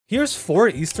Here's 4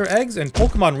 Easter eggs in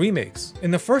Pokemon Remakes. In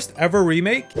the first ever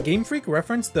remake, Game Freak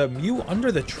referenced the Mew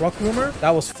under the truck rumor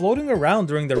that was floating around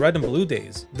during the Red and Blue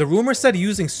days. The rumor said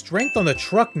using strength on the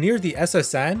truck near the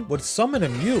SSN would summon a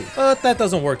Mew, but that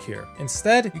doesn't work here.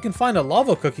 Instead, you can find a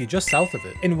lava cookie just south of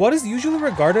it. In what is usually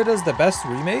regarded as the best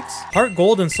remakes, Heart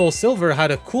Gold and Soul Silver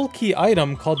had a cool key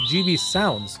item called GB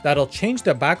Sounds that'll change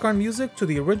the background music to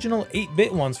the original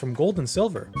 8-bit ones from Gold and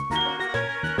Silver.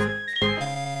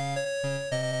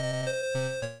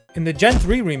 In the Gen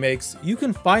 3 remakes, you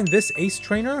can find this Ace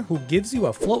Trainer who gives you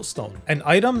a Float Stone, an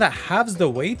item that halves the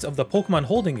weight of the Pokemon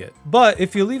holding it. But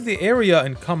if you leave the area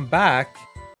and come back...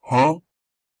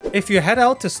 If you head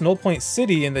out to Snowpoint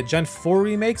City in the Gen 4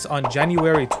 remakes on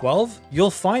January 12,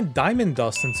 you'll find diamond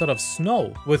dust instead of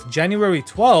snow, with January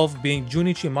 12 being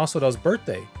Junichi Masuda's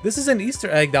birthday. This is an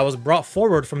Easter egg that was brought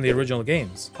forward from the original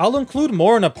games. I'll include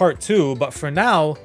more in a part 2, but for now,